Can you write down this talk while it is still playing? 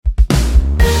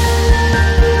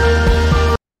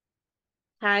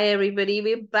Hi, everybody.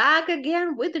 We're back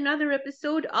again with another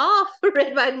episode of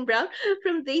Red, White, and Brown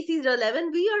from Daisy's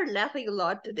 11. We are laughing a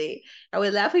lot today. And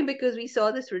we're laughing because we saw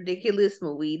this ridiculous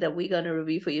movie that we're going to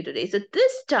review for you today. So,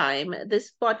 this time,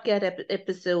 this podcast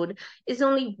episode is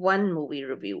only one movie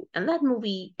review. And that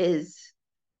movie is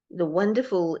the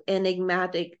wonderful,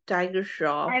 enigmatic Tiger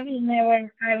Shroff. I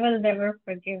will never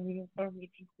forgive you for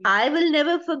making me. I will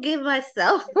never forgive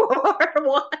myself for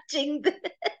watching this.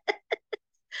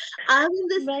 I'm in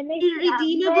this मैंने क्या मैं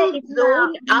irredeemable इतना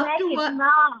zone मैं after what.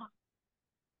 कितना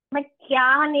मैं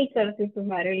क्या नहीं करती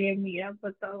तुम्हारे लिए मीरा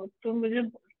बताओ तुम मुझे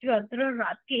बोलती हो अगर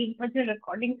रात के 1 बजे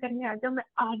रिकॉर्डिंग करने आ जाओ मैं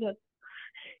आ जाती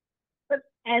पर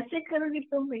ऐसे करोगी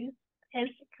तुम मेरी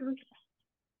ऐसे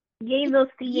करोगी यही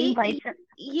दोस्ती ये यही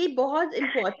भाईचारा ये बहुत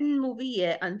important movie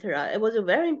है अंतरा. It was a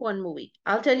very important movie.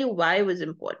 I'll tell you why it was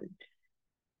important.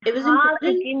 It was हाँ important.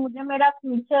 क्योंकि मुझे मेरा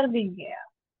फ्यूचर दिख गया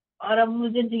और अब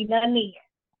मुझे जीना नहीं है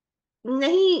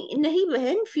नहीं नहीं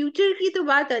बहन, फ्यूचर की तो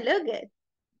बात अलग है.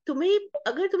 तुम्हें,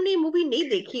 अगर तुमने ये मूवी नहीं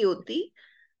देखी होती,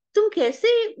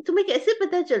 तुम्हें कैसे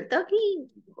पता चलता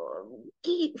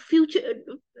कि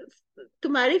फ्यूचर,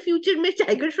 तुम्हारे फ्यूचर में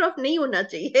टाइगर श्रॉफ नहीं होना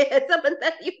चाहिए. ऐसा बंदा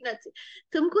नहीं होना चाहिए.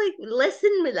 तुमको एक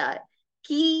लेसन मिला है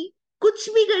कि कुछ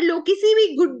भी कर लो, किसी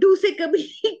भी गुड्डू से कभी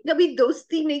कभी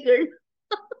दोस्ती नहीं करना.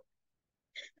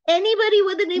 Anybody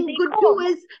with the name देखो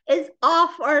Guddu is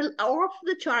off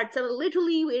the charts. And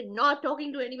literally, we're not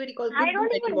talking to anybody called I Guddu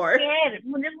don't even anymore. Care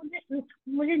मुझे मुझे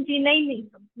मुझे जीना ही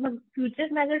नहीं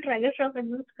फ्यूचर में अगर टाइगर श्रॉफ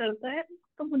एग्जिस्ट करता है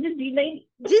तो मुझे जीना ही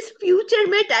नहीं जिस फ्यूचर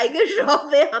में टाइगर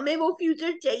श्रॉफ है, हमें वो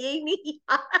फ्यूचर चाहिए ही नहीं.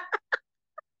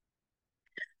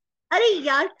 अरे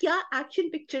यार, क्या एक्शन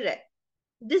पिक्चर है.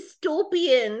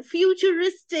 डिस्टोपियन,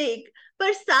 फ्यूचरिस्टिक,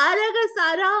 पर सारा का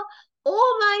सारा. Oh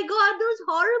my God, those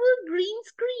horrible green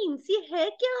screens. ये है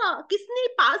क्या? किसने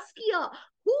पास किया?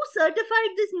 Who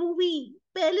certified this movie?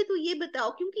 पहले तो ये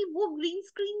बताओ, क्योंकि वो ग्रीन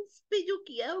स्क्रीन पे जो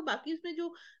किया है और बाकी उसमें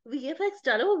जो वीएफएक्स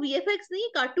डाला, वो वीएफएक्स नहीं,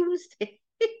 कार्टून्स थे.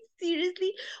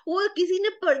 सीरियसली, वो किसी ने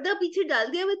पर्दा पीछे डाल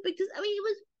दिया with pictures. I mean, it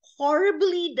was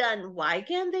horribly done. Why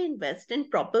can't they invest in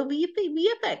proper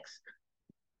VFX?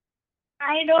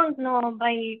 I don't know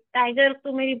भाई टाइगर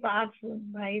तू मेरी बात सुन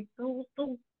भाई तू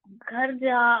तू घर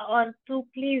जा और तू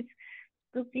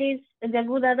प्लीज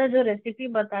जग्गू दादा जो रेसिपी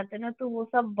बताते ना तू वो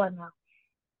सब बना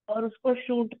और उसको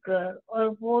शूट कर और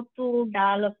वो तू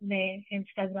डाल अपने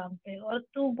इंस्टाग्राम पे और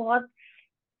तू बहुत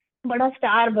बड़ा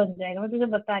स्टार बन जाएगा मैं तुझे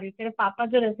बता रही हूँ तेरे पापा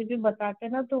जो रेसिपी बताते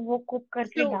हैं ना तो वो कुक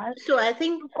करके So, डाल so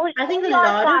तू कोई I think कोई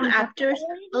और काम कर a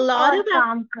कोई lot और of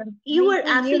काम कर you भाई were तू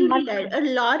ये absolutely मत right. कर A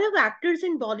lot of actors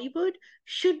in Bollywood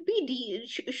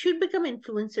should become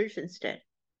influencers instead.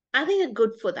 I think they're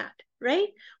good for that, right?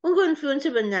 उनको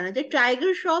influencer बन जाना चाहिए.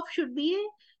 Tiger Shroff should be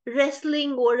a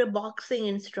wrestling or a boxing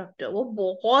instructor. वो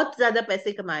बहुत ज्यादा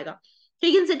पैसे कमाएगा.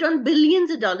 He can sit on billions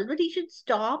of dollars, but he should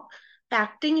stop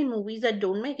acting in movies that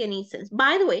don't make any sense.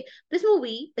 By the way, this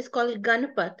movie is called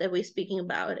Ganapath that we're speaking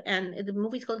about, and the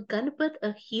movie is called Ganapath,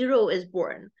 A Hero is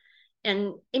Born. And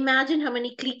imagine how many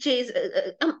cliches,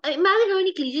 imagine how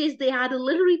many cliches they had to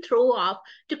literally throw off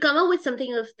to come up with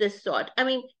something of this sort. I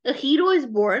mean, A Hero is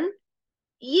Born.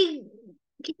 ये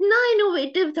कितना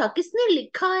innovative था, किसने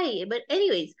लिखा है ये? But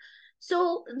anyways, so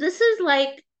this is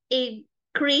like a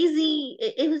crazy,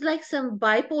 it was like some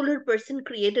bipolar person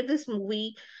created this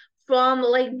movie from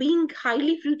like being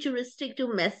highly futuristic to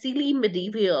messily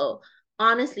medieval,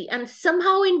 honestly. And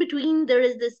somehow in between there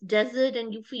is this desert,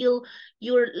 and you feel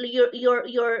you're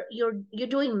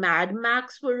doing Mad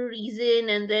Max for a reason.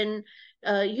 And then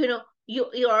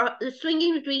you're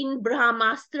swinging between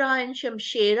Brahmastra and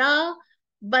Shamshera,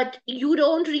 but you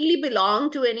don't really belong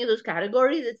to any of those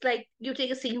categories. It's like you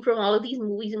take a scene from all of these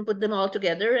movies and put them all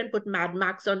together and put Mad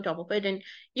Max on top of it, and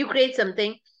you create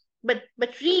something. But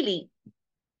really,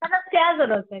 मतलब क्या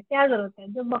जरूरत है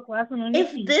जो बकवास उन्होंने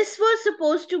if की this was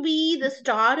supposed to be the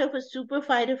start of a super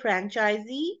fighter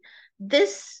franchisee,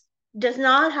 this does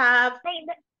not have नहीं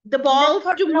the that's balls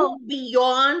what to no move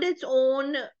beyond its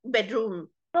own bedroom.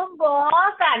 तुम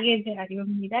बहुत आगे जा रही हो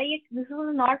मीरा ये this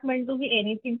was not meant to be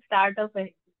anything start of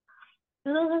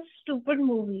this was a stupid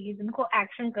movie जिनको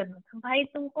action करना था भाई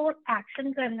तुमको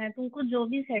एक्शन करना है तुमको जो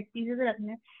भी सेट पीसेस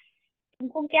रखना है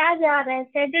तुमको क्या जा रहा है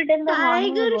set it in the normal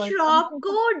tiger world कम श्रॉफ से कम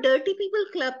को डर्टी पीपल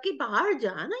क्लब के बाहर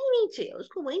जाना ही नहीं चाहिए.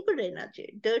 उसको वहीं पर रहना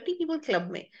चाहिए, डर्टी पीपल क्लब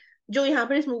में, जो यहाँ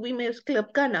पर इस मूवी में उस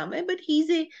क्लब का नाम है. But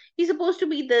he's supposed to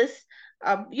be this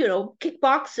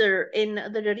kickboxer in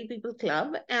the dirty people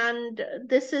club. And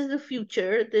this is the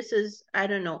future. This is, I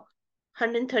don't know,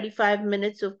 135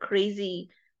 minutes of crazy,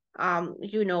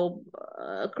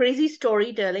 crazy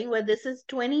storytelling, where this is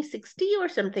 2060 or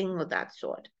something of that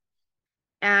sort.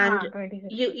 and हाँ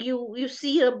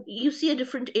 2016. you see a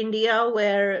different India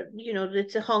where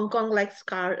it's a Hong Kong like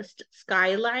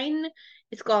skyline.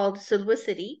 It's called Silver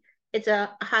City. It's a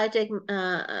high tech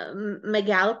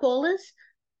megalopolis,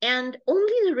 and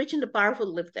only the rich and the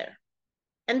powerful live there.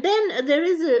 And then there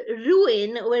is a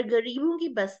ruin where गरीबों की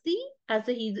बस्ती, as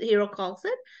the hero calls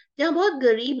it, जहाँ बहुत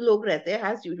गरीब लोग रहते हैं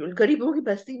as usual. गरीबों की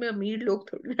बस्ती में अमीर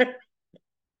लोग थोड़ी ना,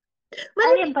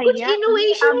 अरे मतलब कुछ भैया,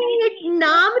 इनोवेशन नहीं है,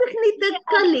 नाम रखने ये तक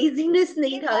का लेजीनेस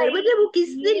नहीं ये था, भाई, मतलब वो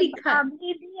किसने ये लिखा है?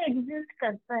 अभी भी एग्जिस्ट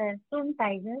करता है। सुन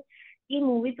टाइगर, ये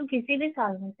मूवी तो किसी भी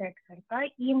साल में सेट करता,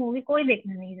 ये मूवी कोई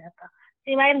देखने नहीं जाता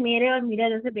सिवाय मेरे और मीरा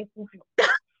जैसे बेवकूफ लोग।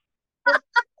 तो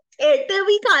थिएटर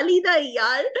भी खाली था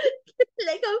यार।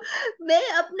 लाइक मैं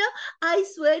अपना, आई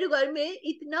स्वेयर टू गॉड, मैं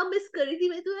इतना मिस कर रही थी।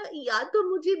 मैं तो, या तो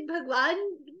मुझे भगवान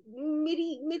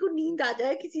मेरे को नींद आ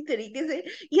जाए किसी तरीके से,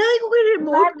 या मेरे को कोई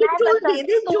रिमोट मैं कंट्रोल दे बताती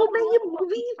दे हूँ, तू जो मैं तू ये तू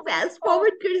मूवी तू फास्ट इसको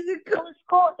फॉरवर्ड कर सकूं। तू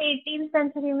इसको 18th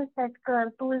सेंचुरी में सेट कर,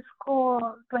 तू इसको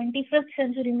 25th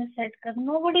सेंचुरी में सेट कर,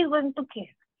 nobody is going to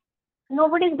care,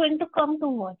 nobody is going to come to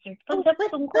watch it। तो Oh, जब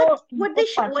but तुमको but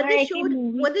तुमको पता है कि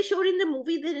movie, what they showed in the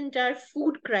movie, the entire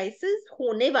food crisis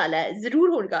होने वाला है, जरूर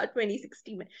होगा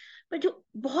 2060 में। पर जो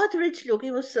बहुत रिच लोग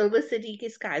हैं वो सिल्वर सिटी के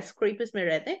स्काई स्क्रेपर्स में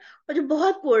रहते हैं, और जो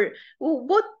बहुत पुअर,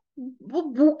 वो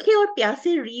भूखे और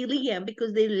प्यासे really हैं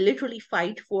because they literally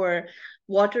fight for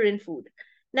water and food.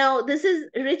 Now this is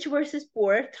rich versus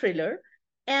poor thriller,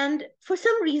 and for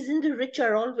some reason the rich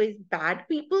are always bad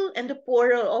people and the poor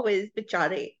are always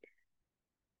बेचारे।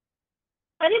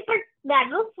 अरे but that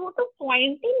was, वो तो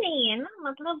point ही नहीं है ना।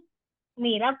 मतलब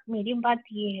मेरी बात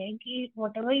ये है कि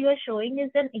what ever you are showing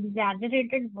is an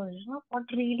exaggerated version of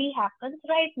what really happens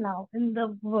right now in the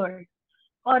world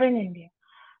और इन इंडिया।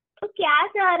 तो क्या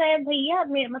चाह रहा है भैया?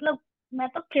 मतलब मैं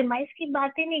तो प्रिमाइस की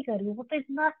बात ही नहीं कर रही हूँ, वो तो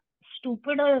इतना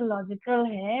स्टूपिड और लॉजिकल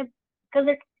है, because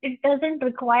it doesn't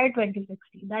require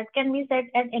 2060, that can be said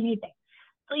at any time.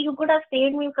 So you could have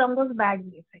saved me from those bad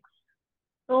basics.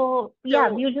 So yeah,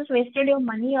 So you just wasted your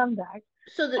money on that,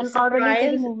 So and already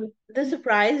तेरी movie। the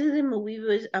surprise in the movie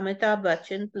was Amitabh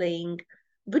Bachchan playing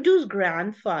Vidu's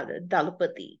grandfather,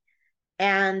 Dalapati.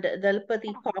 And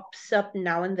Dalapati pops up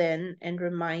now and then and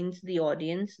reminds the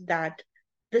audience that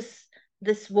this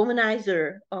this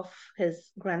womanizer of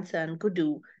his grandson,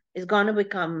 Gudu, is gonna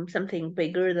become something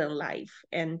bigger than life.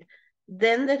 And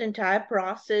then that entire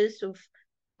process of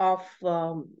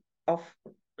of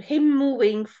him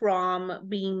moving from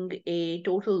being a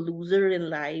total loser in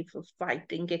life, of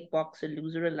fighting kickboxer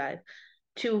loser in life,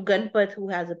 to Ganapath who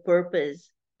has a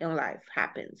purpose in life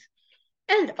happens.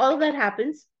 And all that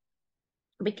happens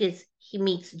because he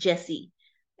meets Jesse.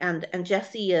 And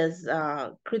Jesse is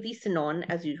Kriti Sanon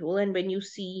as usual. And when you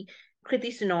see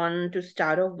Kriti Sanon to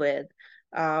start off with,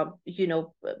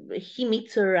 he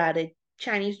meets her at a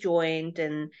Chinese joint,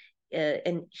 and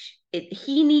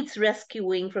he needs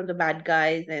rescuing from the bad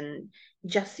guys, and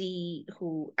Jesse,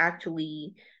 who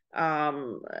actually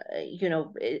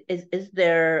is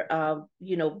there,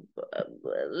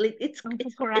 like it's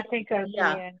karate करती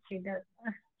yeah, है she does।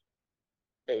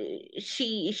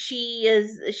 she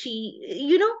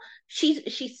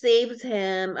she saves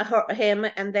him,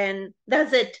 and then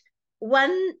that's it.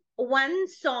 One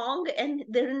song and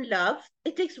they're in love.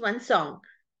 It takes one song.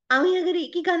 हमें अगर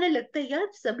एक ही गाना लगता है यार,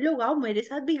 सब लोग आओ मेरे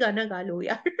साथ भी गाना गा लो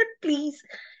यार, please.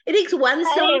 It takes one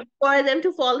song अरे for them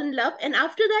to fall in love, and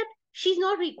after that she's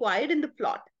not required in the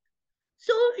plot.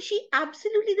 So she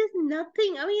absolutely does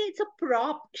nothing. I mean, it's a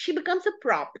prop. She becomes a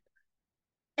prop.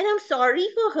 And I'm sorry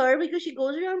for her because she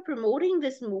goes around promoting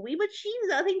this movie, but she's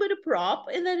nothing but a prop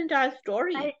in that entire अरे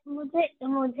story. मुझे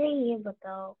मुझे ये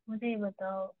बताओ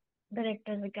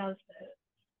director Vikas sir,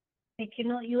 like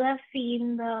you have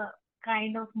seen the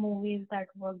kind of movies that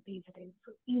work these days,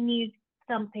 so you need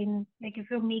something like,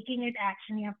 if you're making it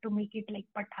action, you have to make it like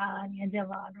Pathan or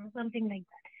Jawan or something like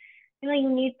that। You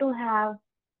need to have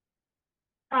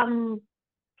some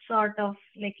sort of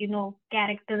like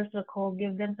characters rakho,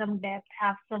 give them some depth,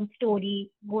 have some story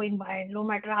going by, no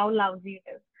matter how lousy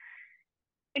it is।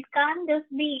 It can't just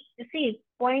be, see,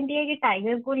 point ये है कि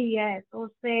tiger को लिया है तो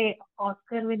उससे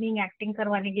Oscar winning acting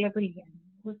करवाने के लिए तो लिया है,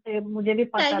 उससे मुझे भी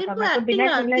पता टाइगर था, को मैं तो एक्टिंग बिना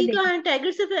ट्रेलर आती तो देखे।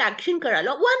 टाइगर से फिर एक्शन करा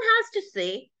लो। One has to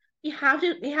say, you have to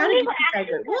अरे give वो it to एक्शन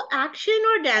टाइगर, कर, वो एक्शन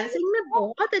और अरे डांसिंग में वो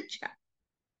बहुत अच्छा है।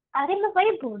 अरे मैं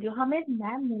वही बोल रही हूँ,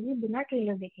 मैं मूवी बिना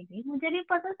ट्रेलर देखे गई, मुझे भी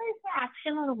पता था इसमें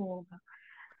एक्शन और वो होगा।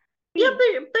 या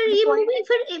सी, पर द ये पॉइंट मूवी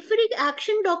इज, फिर एक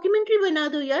एक्शन डॉक्यूमेंट्री बना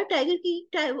दो यार, टाइगर की।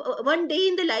 One day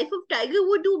in the life of tiger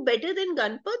would do better than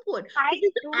Gunpowder would, I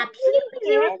because there's don't really absolutely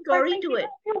zero care, but story like to it.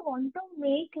 If you want to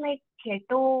make like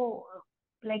ghetto,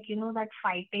 like that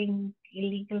fighting,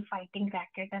 illegal fighting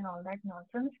racket and all that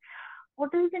nonsense,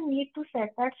 what is the need to set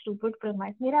that stupid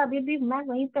premise? मेरा अभी भी मैं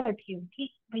वहीं पे अटकी हूँ कि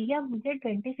भैया मुझे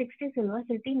 2060 सिल्वर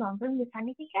सिटी नॉनसेंस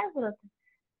दिखाने की क्या जरूरत है?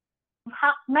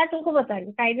 हाँ, मैं तुमको बता रही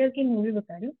हूँ, टाइगर की मूवी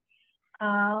बता रही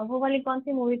हूँ। वो वाली कौन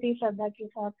सी मूवी थी श्रद्धा के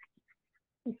साथ,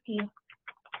 इसकी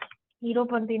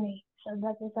हीरोपंती नहीं,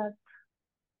 श्रद्धा के साथ,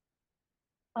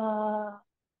 आ,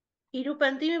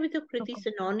 हीरोपंती में भी तो कृति रुको,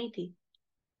 सनोन ही थी।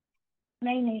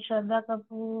 नहीं नहीं, श्रद्धा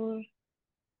कपूर,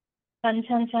 छन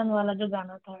छन छन वाला जो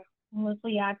गाना था, मुझे को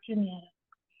याद क्यों नहीं आ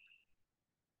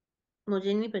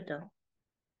मुझे नहीं पता।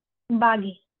 रहा।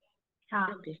 बागी, हाँ,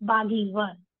 ओके। बागी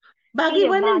वन। ठीक बागी है,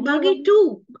 वन एंड बागी बागी वन। टू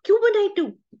क्यों बनाई टू?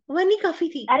 वन ही काफी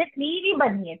थी। अरे थ्री भी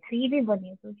बनी है, थ्री भी बनी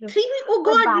है, सोचो। थ्री में ओ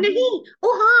पर गॉड बागी, नहीं।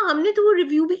 ओ हाँ, हमने तो वो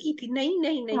रिव्यू भी की थी। नहीं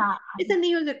नहीं नहीं, हाँ, ऐसा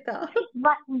नहीं हो सकता।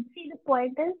 सी द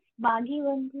पॉइंट इज, बागी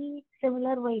वन भी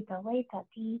सिमिलर वही था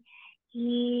कि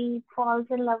he falls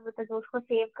in love with the उसको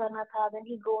सेव करना था, then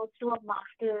he goes to a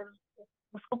master,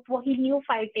 उसको वो ही न्यू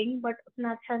फाइटिंग बट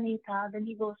उतना अच्छा नहीं था, then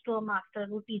he goes to a master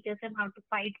who teaches him how to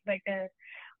fight better,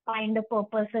 find a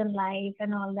purpose in life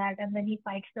and all that, and then he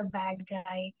fights the bad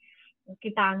guy, उसकी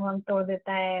टांग वांग तोड़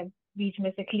देता है बीच में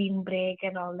से, clean break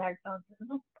and all that.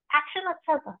 Action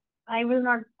अच्छा था, I will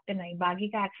not deny, बागी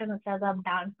का एक्शन अच्छा था,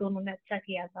 डांस तो उन्होंने अच्छा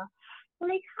किया था। तो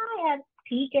लाइक हाँ यार,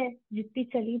 ठीक है, जितनी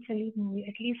चली चली movie,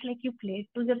 at least like you play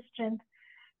to your strength,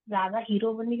 ज्यादा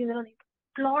हीरो बनने की जरूरत नहीं।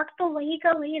 प्लॉट तो वही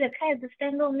का वही रखा है, this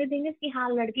time the only thing is कि हाँ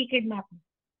लड़की किडनैप,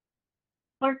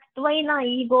 but वही ना,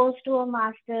 he goes to a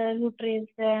master who trains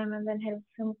them and then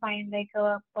helps him find like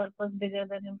a purpose bigger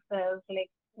than himself,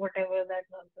 like whatever that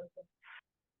nonsense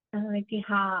is। कि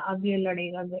हाँ अब ये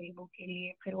लड़ेगा गरीबों के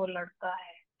लिए, फिर वो लड़ता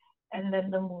है, एंड देन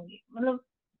द मूवी, मतलब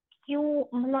क्यों,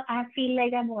 मतलब I feel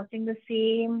like I am watching the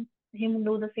same him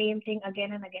do the same thing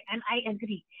again and again, and I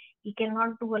agree he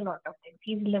cannot do a lot of things,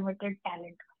 he's limited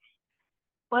talent,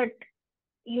 but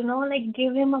like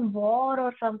give him a war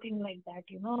or something like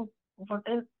that, what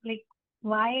is like,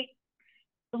 why?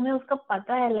 तुम्हें उसका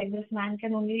पता है like this man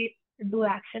can only do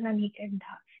action and he can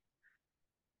dance,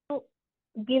 so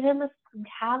give him a,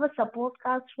 have a support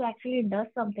cast who actually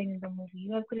does something in the movie.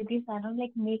 You have Kriti Sanon,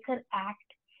 like make her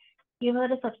act, give her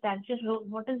a substantial role.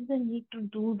 What is the need to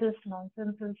do this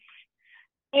nonsense?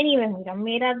 Anyway,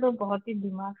 मेरा तो बहुत ही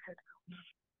दिमाग खराब।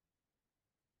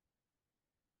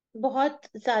 बहुत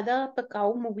ज्यादा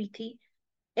पकाऊ movie थी।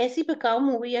 ऐसी पकाऊ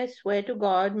movie I swear to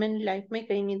God मैंने लाइफ में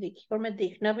कहीं नहीं देखी, और मैं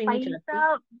देखना भी नहीं पैसा,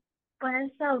 चाहती।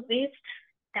 पैसा वेस्ट,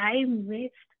 टाइम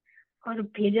वेस्ट, और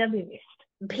भेजा भी वेस्ट।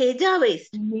 भेजा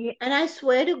वेस्ट। ये and I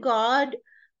swear to God,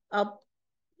 अब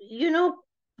यू नो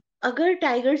अगर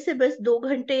टाइगर से बस 2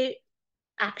 घंटे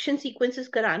action sequences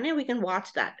karane, we can watch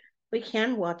that. We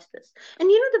can watch this.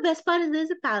 And the best part is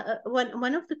there's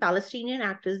one of the Palestinian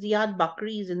actors, Ziad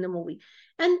Bakri, is in the movie.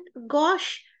 And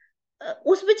gosh,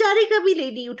 उस बेचारे का भी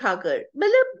lady उठाकर,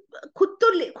 मतलब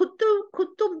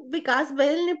खुद तो विकास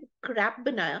बहल ने Krebs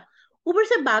बनाया, ऊपर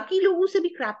से बाकी लोगों से भी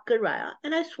क्रैप करवाया।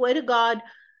 And I swear to God,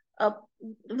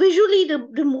 visually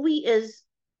the movie is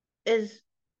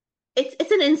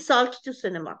it's an insult to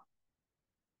cinema.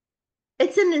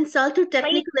 It's an insult to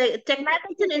भाई, it's an मैं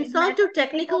insult तो to किसी को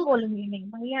technical, बोलूंगी नहीं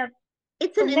भैया,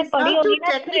 it's an तुमने पढ़ी insult होगी to ना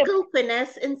script. technical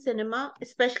finesse in cinema,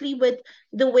 especially with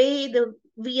the way the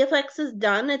VFX is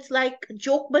done. It's like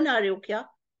joke बना रहे हो क्या?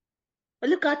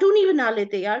 मतलब कार्टून ही बना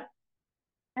लेते यार।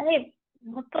 अरे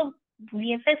वो तो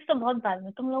वीएफएक्स तो बहुत बाद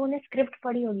में, तुम लोगों ने स्क्रिप्ट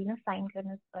पढ़ी होगी ना साइन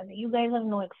करने से पहले, you guys have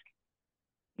no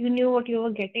excuse, you knew what you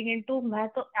were getting into. मैं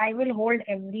तो I will hold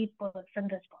every person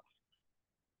responsible.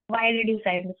 Why did you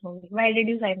sign this movie, why did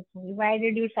you sign this movie, why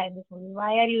did you sign this movie,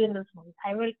 why are you in this movie,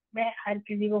 I will, मैं हर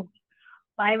किसी को,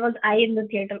 why was I in the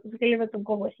theatre, उसके लिए मैं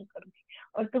तुमको question करूंगी,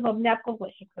 और तुम अपने आप को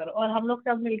क्वेश्चन करो, और हम लोग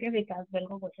सब मिलकर विकास बेल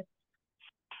को question.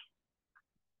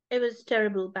 It was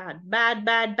terrible, bad, bad,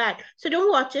 bad, bad. So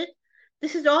don't watch it.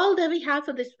 This is all that we have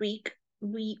for this week.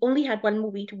 We only had one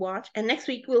movie to watch, and next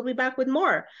week we'll be back with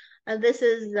more. And this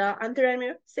is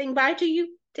Antaramir saying bye to you.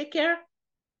 Take care.